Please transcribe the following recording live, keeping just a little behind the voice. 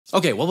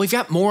Okay, well, we've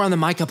got more on the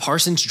Micah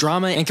Parsons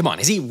drama, and come on,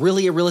 is he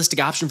really a realistic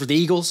option for the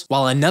Eagles?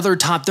 While another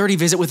top 30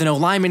 visit with an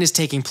O-lineman is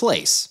taking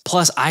place.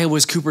 Plus,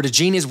 Iowa's Cooper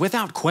DeJean is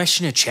without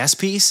question a chess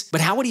piece, but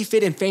how would he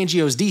fit in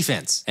Fangio's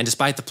defense? And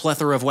despite the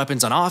plethora of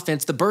weapons on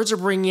offense, the Birds are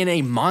bringing in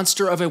a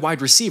monster of a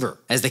wide receiver,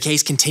 as the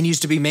case continues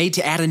to be made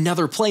to add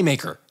another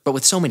playmaker. But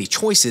with so many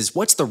choices,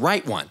 what's the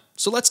right one?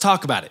 So let's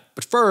talk about it.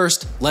 But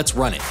first, let's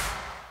run it.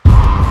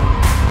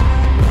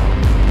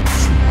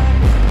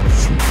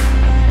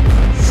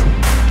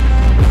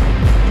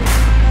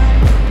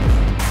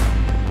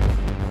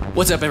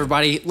 What's up,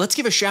 everybody? Let's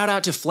give a shout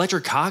out to Fletcher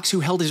Cox, who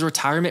held his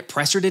retirement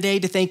presser today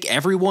to thank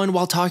everyone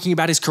while talking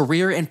about his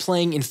career and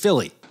playing in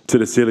Philly. To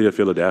the city of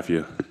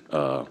Philadelphia,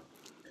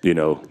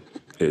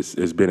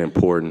 it's been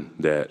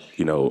important that,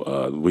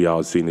 we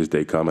all seen this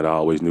day coming. I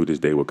always knew this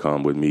day would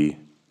come with me.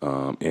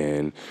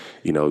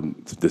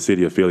 The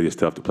city of Philly is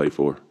tough to play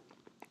for.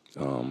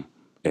 Playing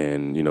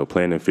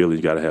in Philly,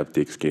 you got to have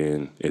thick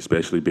skin,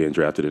 especially being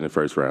drafted in the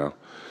first round.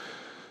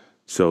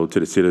 So to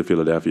the city of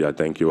Philadelphia, I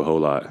thank you a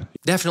whole lot.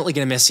 Definitely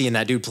going to miss seeing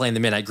that dude play in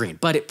the midnight green,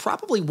 but it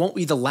probably won't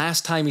be the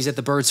last time he's at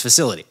the Birds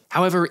facility.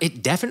 However,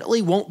 it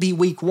definitely won't be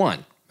week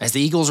one, as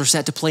the Eagles are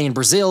set to play in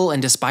Brazil, and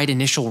despite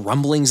initial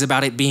rumblings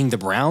about it being the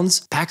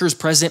Browns, Packers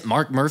president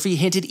Mark Murphy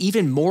hinted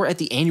even more at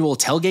the annual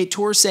tailgate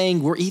tour,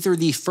 saying we're either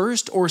the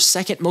first or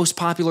second most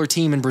popular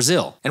team in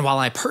Brazil. And while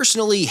I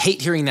personally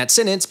hate hearing that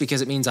sentence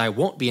because it means I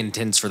won't be in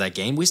attendance for that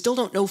game, we still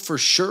don't know for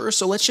sure,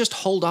 so let's just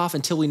hold off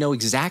until we know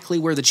exactly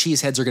where the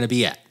Cheeseheads are going to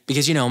be at.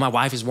 Because, my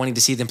wife is wanting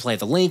to see them play at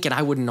the Link, and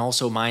I wouldn't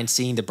also mind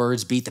seeing the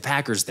Birds beat the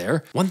Packers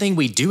there. One thing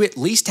we do at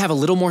least have a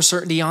little more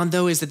certainty on,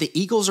 though, is that the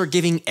Eagles are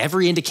giving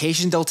every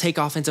indication they'll take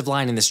offensive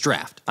line in this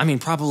draft. I mean,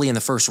 probably in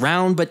the first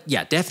round, but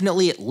yeah,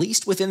 definitely at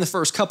least within the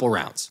first couple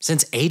rounds,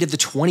 since 8 of the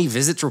 20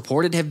 visits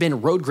reported have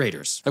been road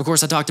graders. Of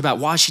course, I talked about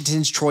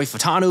Washington's Troy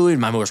Fautanu in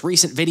my most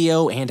recent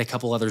video, and a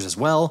couple others as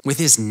well, with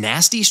his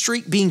nasty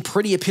streak being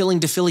pretty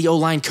appealing to Philly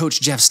O-line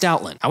coach Jeff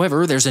Stoutland.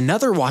 However, there's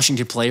another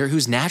Washington player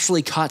who's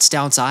naturally caught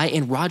Stout's eye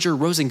in Roger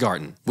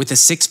Rosengarten, with the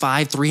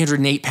 6'5",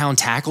 308-pound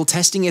tackle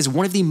testing as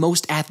one of the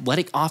most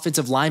athletic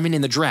offensive linemen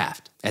in the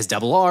draft, as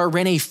R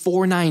ran a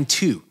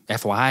 4.92,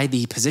 FYI,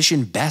 the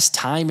position best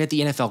time at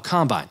the NFL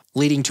Combine,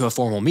 leading to a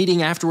formal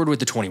meeting afterward with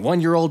the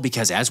 21-year-old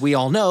because, as we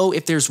all know,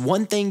 if there's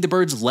one thing the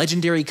Birds'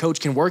 legendary coach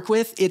can work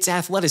with, it's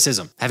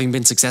athleticism, having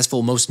been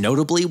successful most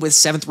notably with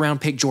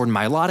 7th-round pick Jordan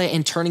Mailata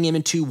and turning him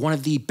into one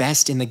of the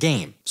best in the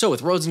game. So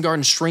with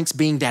Rosengarten's strengths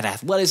being that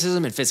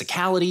athleticism and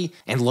physicality,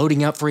 and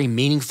loading up for a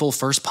meaningful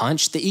first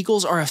punch, the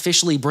Eagles are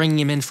officially bringing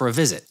him in for a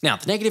visit. Now,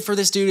 the negative for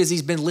this dude is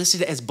he's been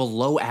listed as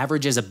below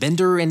average as a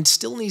bender and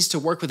still needs to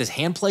work with his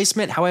hand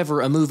placement.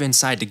 However, a move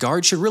inside to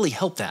guard should really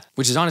help that,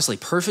 which is honestly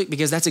perfect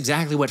because that's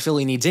exactly what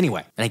Philly needs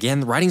anyway. And again,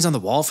 the writing's on the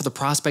wall for the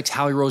prospects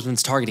Howie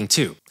Roseman's targeting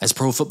too, as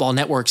Pro Football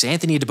Network's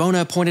Anthony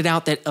DiBona pointed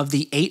out that of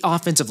the 8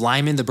 offensive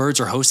linemen the Birds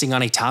are hosting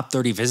on a top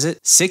 30 visit,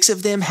 6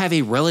 of them have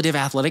a relative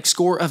athletic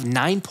score of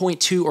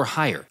 9.2 or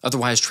higher,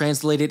 otherwise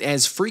translated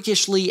as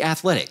freakishly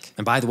athletic.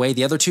 And by the way,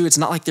 the other 2, it's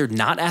not like they're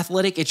not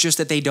athletic, it's just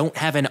that they don't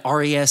have an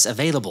RAS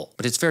available,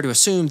 but it's fair to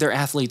assume they're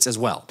athletes as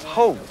well.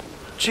 Oh,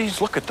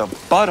 geez, look at the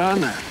butt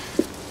on that.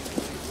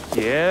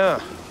 Yeah.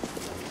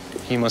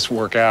 He must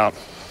work out.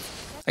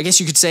 I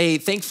guess you could say,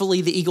 thankfully,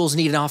 the Eagles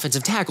need an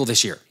offensive tackle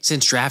this year,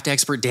 since draft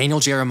expert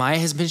Daniel Jeremiah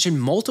has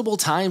mentioned multiple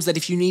times that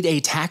if you need a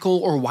tackle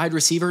or wide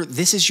receiver,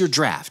 this is your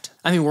draft.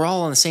 I mean, we're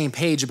all on the same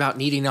page about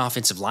needing an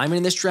offensive lineman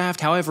in this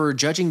draft. However,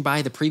 judging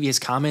by the previous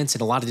comments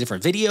in a lot of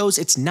different videos,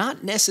 it's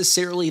not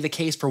necessarily the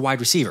case for wide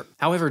receiver.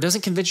 However,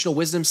 doesn't conventional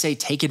wisdom say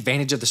take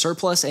advantage of the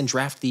surplus and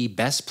draft the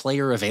best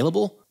player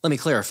available? Let me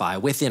clarify,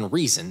 within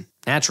reason.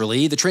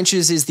 Naturally, the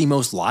trenches is the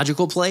most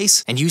logical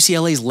place, and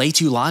UCLA's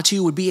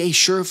Latu would be a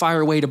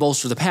surefire way to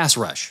bolster the pass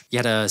rush.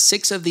 Yet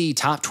 6 of the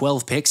top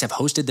 12 picks have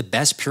hosted the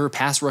best pure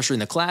pass rusher in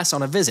the class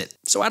on a visit.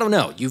 So I don't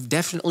know, you've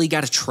definitely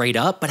got to trade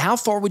up, but how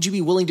far would you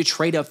be willing to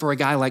trade up for a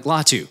guy like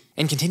Latu?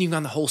 And continuing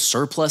on the whole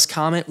surplus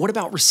comment, what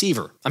about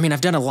receiver? I mean,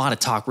 I've done a lot of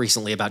talk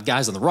recently about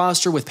guys on the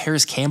roster, with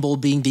Paris Campbell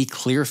being the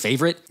clear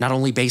favorite, not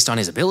only based on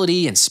his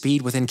ability and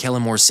speed within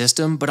Kellen Moore's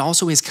system, but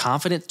also his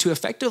confidence to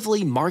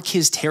effectively mark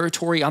his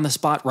territory on the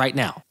spot right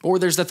now. Or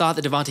there's the thought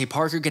that Devontae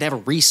Parker could have a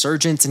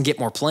resurgence and get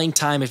more playing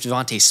time if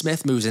Devontae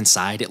Smith moves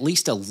inside at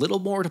least a little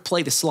more to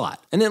play the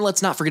slot. And then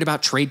let's not forget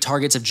about trade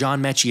targets of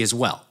John Mechie as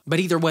well. But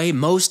either way,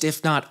 most,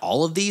 if not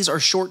all of these, are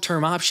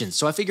short-term options,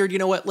 so I figured, you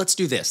know what, let's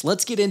do this.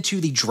 Let's get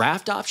into the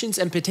draft options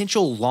and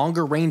potential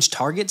longer-range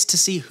targets to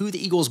see who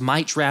the Eagles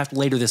might draft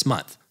later this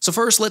month. So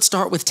first, let's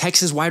start with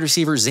Texas wide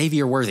receiver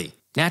Xavier.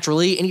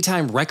 Naturally,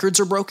 anytime records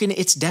are broken,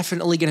 it's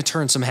definitely going to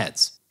turn some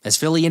heads, as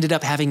Philly ended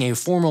up having a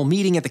formal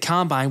meeting at the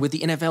Combine with the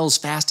NFL's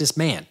fastest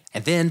man,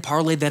 and then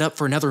parlayed that up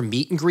for another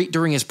meet and greet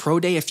during his pro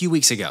day a few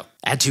weeks ago.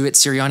 Add to it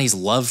Sirianni's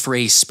love for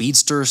a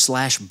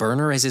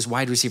speedster/burner as his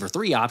wide receiver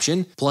 3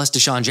 option, plus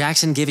Deshaun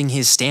Jackson giving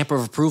his stamp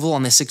of approval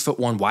on the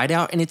 6'1"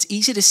 wideout, and it's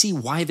easy to see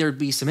why there'd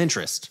be some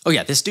interest. Oh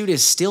yeah, this dude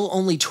is still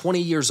only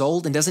 20 years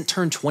old and doesn't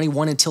turn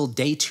 21 until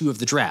day 2 of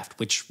the draft,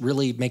 which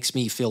really makes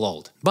me feel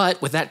old. But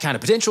with that kind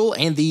of potential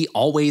and the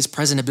always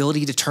present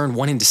ability to turn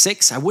 1 into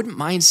 6, I wouldn't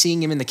mind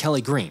seeing him in the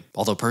Kelly green.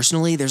 Although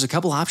personally, there's a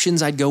couple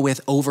options I'd go with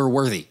over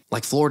Worthy,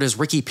 like Florida's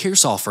Ricky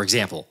Pearsall, for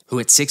example, who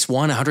at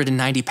 6'1",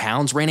 190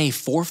 pounds, ran a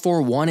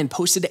 4.41 and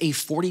posted a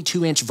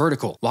 42-inch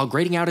vertical, while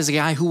grading out as a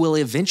guy who will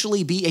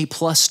eventually be a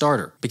plus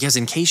starter. Because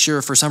in case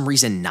you're for some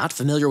reason not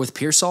familiar with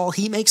Pearsall,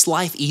 he makes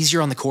life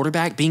easier on the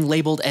quarterback being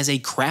labeled as a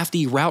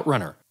crafty route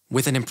runner,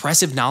 with an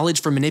impressive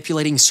knowledge for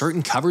manipulating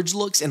certain coverage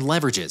looks and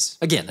leverages.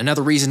 Again,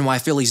 another reason why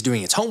Philly's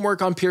doing its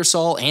homework on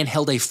Pearsall and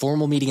held a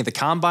formal meeting at the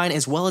Combine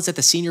as well as at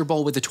the Senior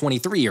Bowl with the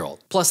 23-year-old.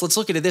 Plus, let's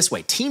look at it this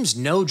way. Teams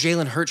know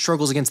Jalen Hurts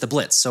struggles against the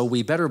blitz, so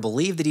we better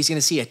believe that he's going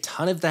to see a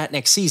ton of that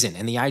next season,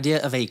 and the idea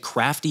of a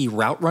crafty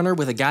route runner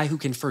with a guy who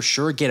can for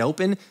sure get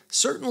open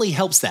certainly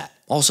helps that.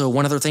 Also,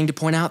 one other thing to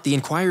point out, the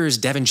Inquirer's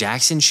Devin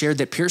Jackson shared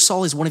that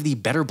Pearsall is one of the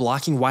better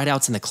blocking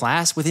wideouts in the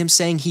class, with him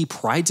saying he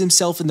prides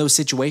himself in those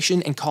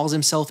situations and calls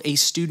himself a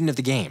student of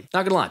the game.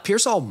 Not gonna lie,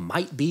 Pearsall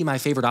might be my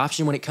favorite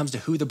option when it comes to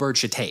who the Birds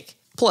should take.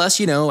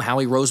 Plus, you know,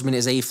 Howie Roseman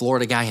is a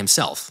Florida guy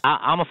himself.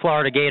 I'm a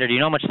Florida Gator. Do you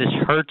know how much this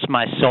hurts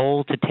my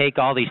soul to take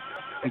all these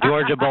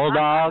Georgia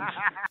Bulldogs?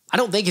 I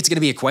don't think it's going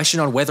to be a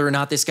question on whether or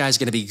not this guy's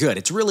going to be good.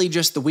 It's really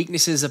just the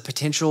weaknesses of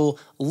potential,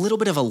 a little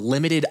bit of a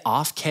limited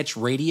off-catch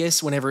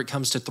radius whenever it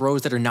comes to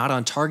throws that are not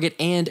on target,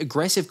 and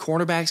aggressive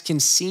cornerbacks can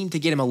seem to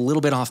get him a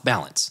little bit off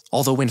balance.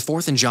 Although when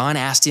 4th and John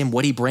asked him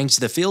what he brings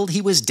to the field,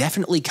 he was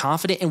definitely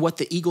confident in what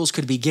the Eagles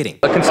could be getting.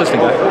 A consistent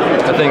guy.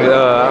 I think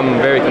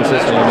I'm very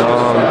consistent.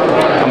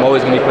 I'm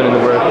always going to be putting in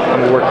the work.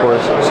 I'm a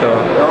workhorse, so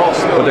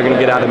what they're going to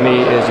get out of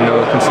me is,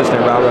 consistent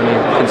route running,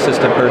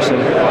 consistent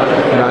person.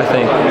 I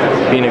think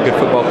being a good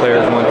football player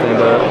is one thing,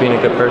 but being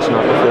a good person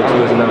off the field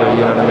too is another,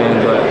 you know what I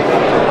mean? But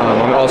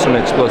I'm also an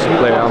explosive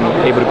player. I'm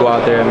able to go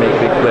out there and make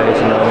big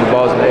plays. When the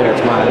ball's in the air,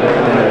 it's mine. At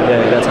the end of the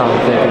day, that's how I'm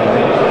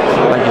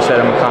thinking. Like you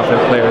said, I'm a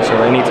confident player, so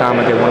anytime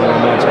I get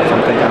one-on-one matchups,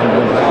 I'm thinking I'm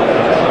winning.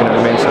 You know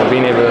what I mean? So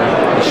being able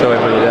to show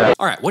everybody that.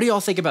 All right, what do y'all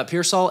think about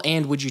Pearsall,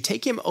 and would you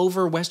take him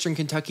over Western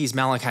Kentucky's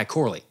Malachi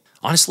Corley?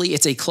 Honestly,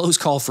 it's a close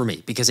call for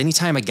me, because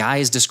anytime a guy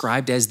is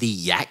described as the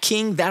Yak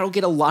King, that'll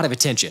get a lot of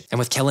attention. And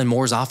with Kellen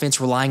Moore's offense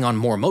relying on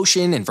more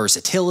motion and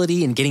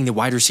versatility and getting the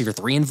wide receiver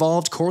 3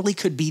 involved, Corley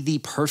could be the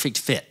perfect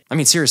fit. I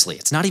mean, seriously,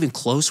 it's not even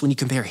close when you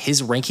compare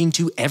his ranking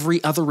to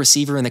every other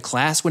receiver in the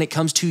class when it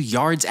comes to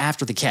yards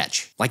after the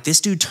catch. Like, this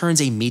dude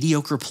turns a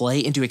mediocre play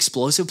into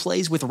explosive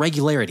plays with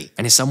regularity,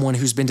 and is someone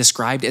who's been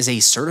described as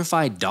a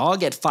certified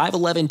dog at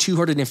 5'11",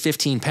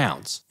 215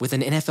 pounds, with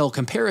an NFL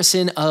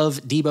comparison of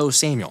Deebo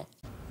Samuel.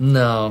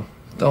 No,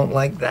 don't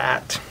like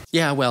that.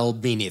 Yeah, well,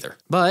 me neither.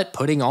 But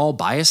putting all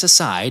bias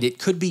aside, it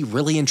could be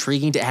really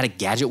intriguing to add a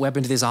gadget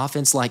weapon to this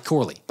offense like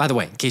Corley. By the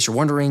way, in case you're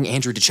wondering,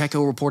 Andrew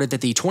DiCecco reported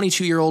that the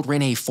 22-year-old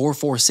ran a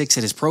 4.46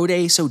 at his pro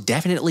day, so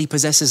definitely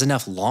possesses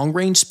enough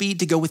long-range speed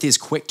to go with his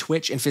quick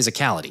twitch and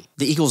physicality.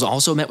 The Eagles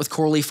also met with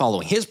Corley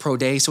following his pro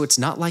day, so it's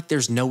not like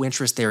there's no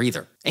interest there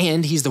either.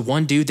 And he's the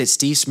one dude that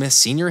Steve Smith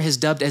Sr. has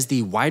dubbed as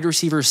the wide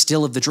receiver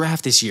steal of the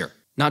draft this year.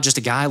 Not just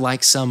a guy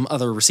like some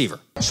other receiver.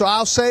 So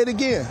I'll say it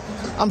again.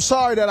 I'm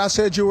sorry that I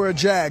said you were a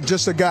jag,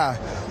 just a guy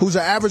who's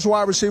an average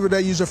wide receiver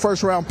they use a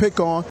first-round pick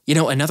on. You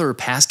know, another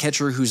pass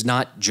catcher who's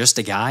not just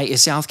a guy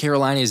is South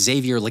Carolina's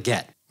Xavier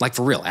Legette. Like,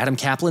 for real, Adam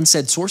Kaplan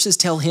said sources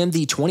tell him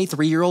the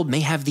 23-year-old may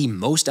have the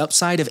most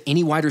upside of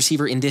any wide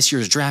receiver in this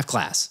year's draft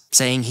class,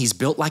 saying he's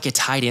built like a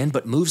tight end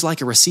but moves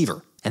like a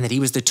receiver, and that he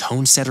was the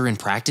tone setter in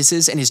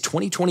practices, and his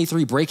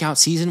 2023 breakout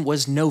season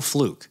was no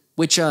fluke.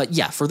 Which,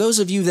 yeah, for those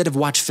of you that have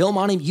watched film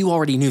on him, you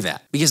already knew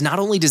that. Because not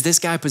only does this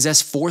guy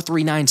possess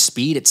 4.39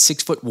 speed at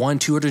 6'1",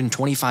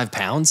 225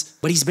 pounds,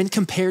 but he's been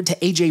compared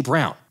to A.J.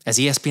 Brown. As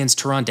ESPN's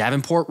Teron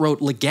Davenport wrote,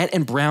 Legette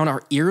and Brown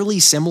are eerily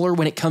similar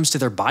when it comes to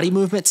their body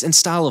movements and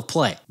style of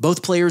play.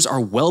 Both players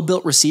are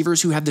well-built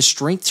receivers who have the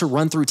strength to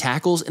run through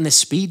tackles and the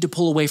speed to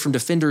pull away from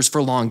defenders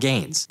for long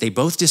gains. They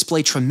both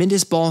display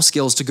tremendous ball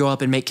skills to go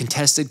up and make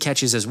contested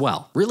catches as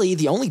well. Really,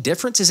 the only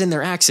difference is in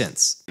their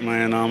accents.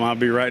 Man, I'll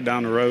be right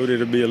down the road.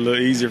 It'll be a little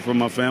easier for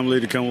my family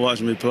to come watch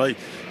me play,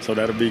 so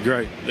that'll be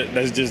great.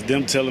 That's just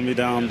them telling me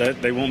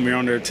that they want me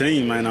on their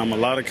team, man. A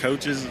lot of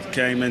coaches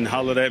came and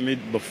hollered at me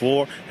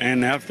before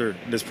and after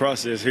this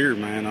process here,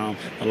 man.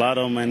 A lot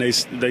of them, man, they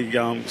say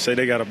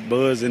they got a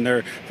buzz in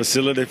their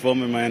facility for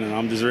me, man, and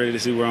I'm just ready to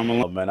see where I'm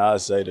along. Man, I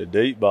say the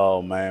deep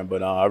ball, man,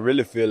 but I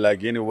really feel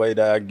like any way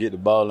that I get the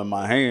ball in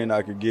my hand,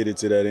 I could get it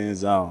to that end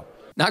zone.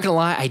 Not gonna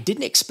lie, I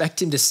didn't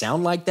expect him to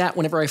sound like that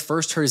whenever I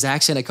first heard his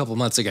accent a couple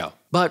months ago.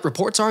 But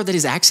reports are that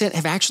his accent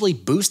have actually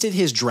boosted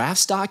his draft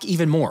stock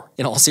even more.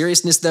 In all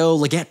seriousness though,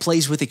 Legette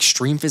plays with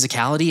extreme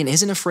physicality and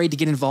isn't afraid to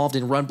get involved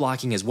in run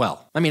blocking as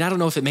well. I mean, I don't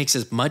know if it makes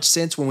as much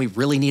sense when we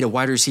really need a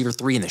wide receiver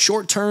 3 in the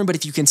short term, but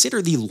if you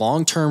consider the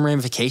long-term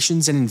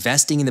ramifications and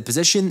investing in the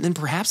position, then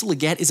perhaps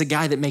Legette is a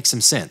guy that makes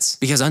some sense.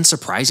 Because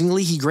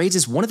unsurprisingly, he grades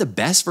as one of the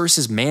best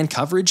versus man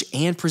coverage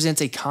and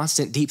presents a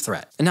constant deep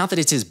threat. And not that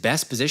it's his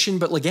best position,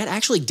 but Legette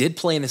actually did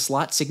play in the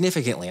slot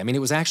significantly. I mean, it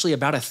was actually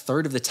about a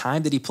third of the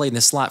time that he played in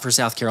the slot for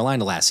South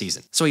Carolina last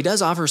season. So he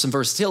does offer some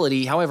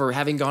versatility. However,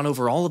 having gone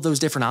over all of those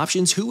different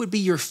options, who would be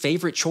your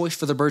favorite choice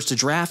for the Birds to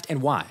draft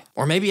and why?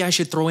 Or maybe I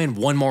should throw in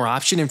one more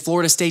option in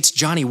Florida State's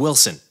Johnny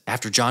Wilson,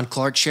 after John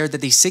Clark shared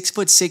that the 6'6",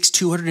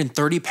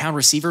 230-pound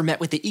receiver met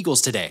with the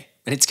Eagles today.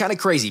 And it's kind of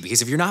crazy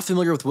because if you're not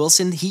familiar with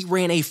Wilson, he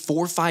ran a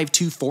 4.5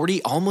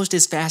 240 almost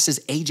as fast as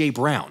A.J.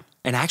 Brown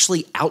and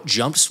actually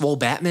outjumped Swole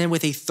Batman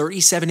with a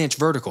 37-inch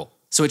vertical.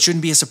 So it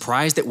shouldn't be a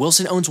surprise that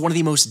Wilson owns one of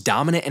the most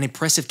dominant and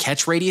impressive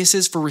catch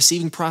radiuses for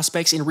receiving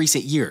prospects in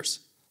recent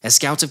years, as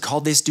scouts have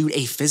called this dude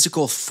a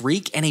physical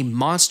freak and a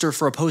monster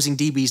for opposing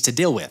DBs to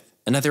deal with.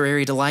 Another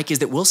area to like is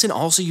that Wilson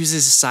also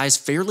uses his size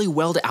fairly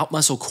well to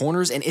outmuscle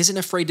corners and isn't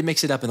afraid to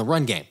mix it up in the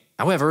run game.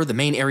 However, the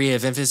main area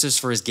of emphasis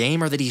for his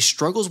game are that he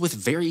struggles with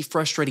very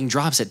frustrating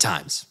drops at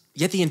times.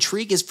 Yet the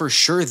intrigue is for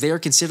sure there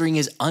considering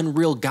his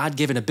unreal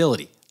God-given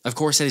ability. Of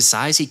course, at his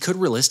size, he could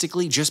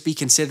realistically just be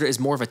considered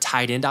as more of a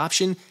tight end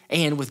option,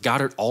 and with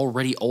Goddard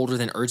already older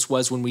than Ertz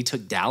was when we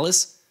took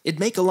Dallas, it'd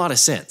make a lot of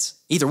sense.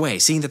 Either way,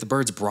 seeing that the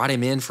Birds brought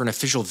him in for an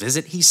official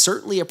visit, he's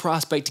certainly a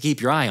prospect to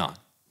keep your eye on.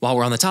 While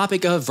we're on the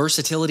topic of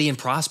versatility and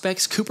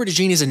prospects, Cooper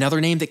DeJean is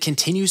another name that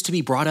continues to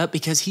be brought up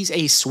because he's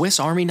a Swiss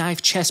Army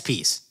knife chess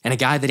piece, and a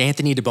guy that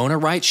Anthony DiBona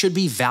writes should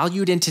be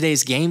valued in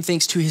today's game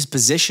thanks to his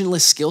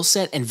positionless skill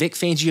set and Vic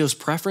Fangio's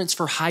preference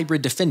for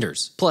hybrid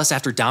defenders. Plus,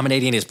 after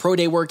dominating his pro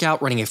day workout,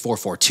 running a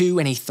 4.42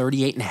 and a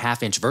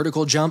 38.5-inch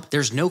vertical jump,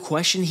 there's no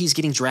question he's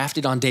getting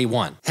drafted on day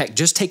one. Heck,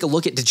 just take a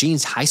look at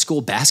DeJean's high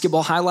school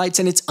basketball highlights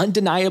and it's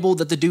undeniable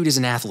that the dude is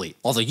an athlete.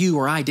 Although you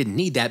or I didn't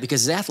need that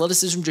because his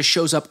athleticism just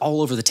shows up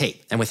all over the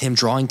tape. And with him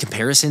drawing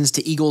comparisons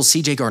to Eagles'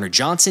 C.J.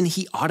 Gardner-Johnson,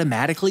 he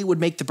automatically would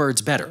make the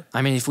Birds better.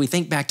 I mean, if we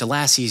think back to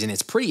last season,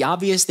 it's pretty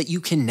obvious that you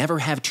can never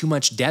have too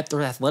much depth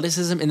or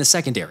athleticism in the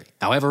secondary.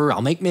 However,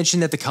 I'll make mention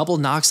that the couple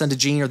knocks on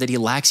DeJean are that he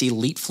lacks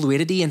elite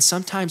fluidity and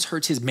sometimes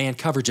hurts his man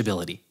coverage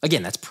ability.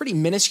 Again, that's pretty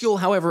minuscule.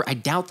 However, I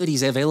doubt that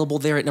he's available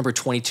there at number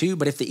 22,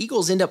 but if the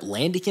Eagles end up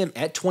landing him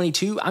at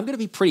 22, I'm going to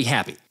be pretty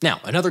happy. Now,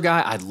 another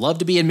guy I'd love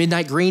to be in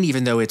midnight green,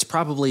 even though it's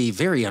probably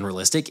very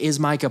unrealistic, is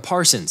Micah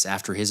Parsons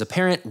after his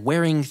apparent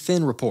wearing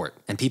thin report,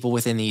 and people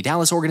within the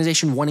Dallas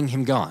organization wanting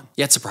him gone.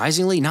 Yet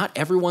surprisingly, not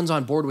everyone's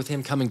on board with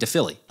him coming to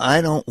Philly.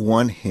 I don't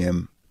want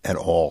him at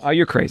all. Oh,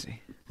 you're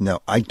crazy. No,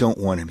 I don't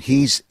want him.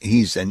 He's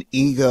an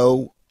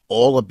ego,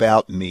 all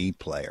about me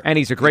player. And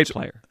he's a great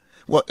player.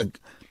 Well,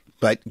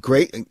 but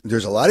great.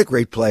 There's a lot of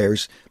great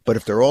players, but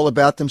if they're all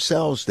about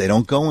themselves, they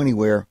don't go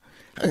anywhere.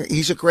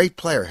 He's a great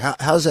player.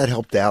 How's that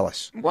help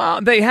Dallas?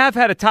 Well, they have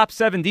had a top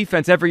 7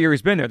 defense every year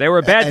he's been there. They were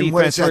a bad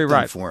defense when he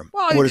arrived. For him?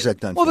 Well, what has that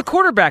done? Well, the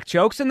quarterback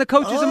chokes and the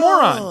coach is a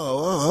moron.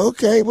 Oh,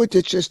 okay. Well,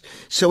 it's just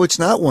so it's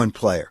not one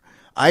player.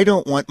 I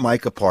don't want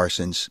Micah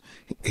Parsons.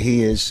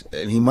 He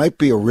might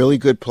be a really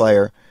good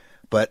player,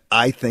 but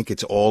I think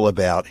it's all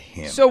about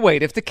him. So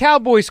wait, if the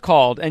Cowboys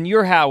called and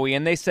you're Howie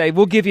and they say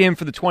we'll give you him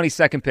for the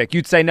 22nd pick,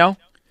 you'd say no?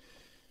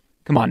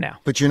 Come on now.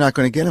 But you're not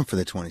going to get him for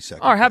the 22nd.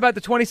 All right, how about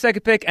the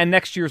 22nd pick and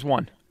next year's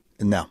one?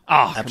 No,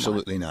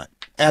 absolutely not.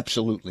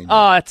 Absolutely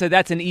not. Oh,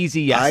 that's an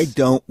easy yes. I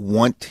don't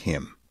want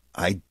him.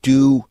 I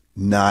do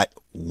not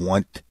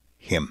want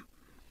him.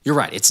 You're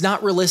right. It's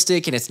not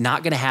realistic and it's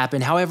not going to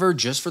happen. However,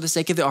 just for the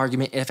sake of the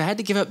argument, if I had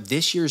to give up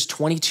this year's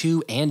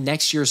 22 and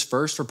next year's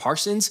first for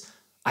Parsons,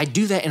 I'd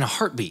do that in a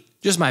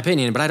heartbeat. Just my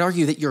opinion, but I'd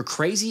argue that you're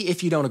crazy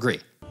if you don't agree.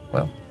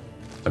 Well,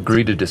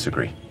 agree to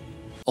disagree.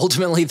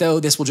 Ultimately, though,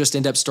 this will just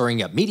end up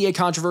stirring up media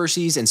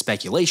controversies and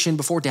speculation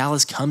before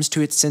Dallas comes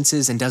to its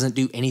senses and doesn't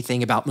do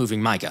anything about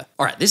moving Micah.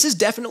 All right, this is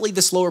definitely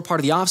the slower part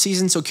of the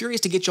offseason, so curious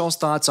to get y'all's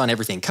thoughts on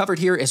everything covered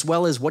here, as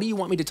well as what do you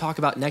want me to talk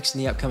about next in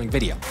the upcoming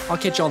video. I'll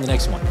catch y'all in the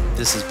next one.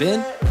 This has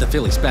been the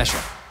Philly Special.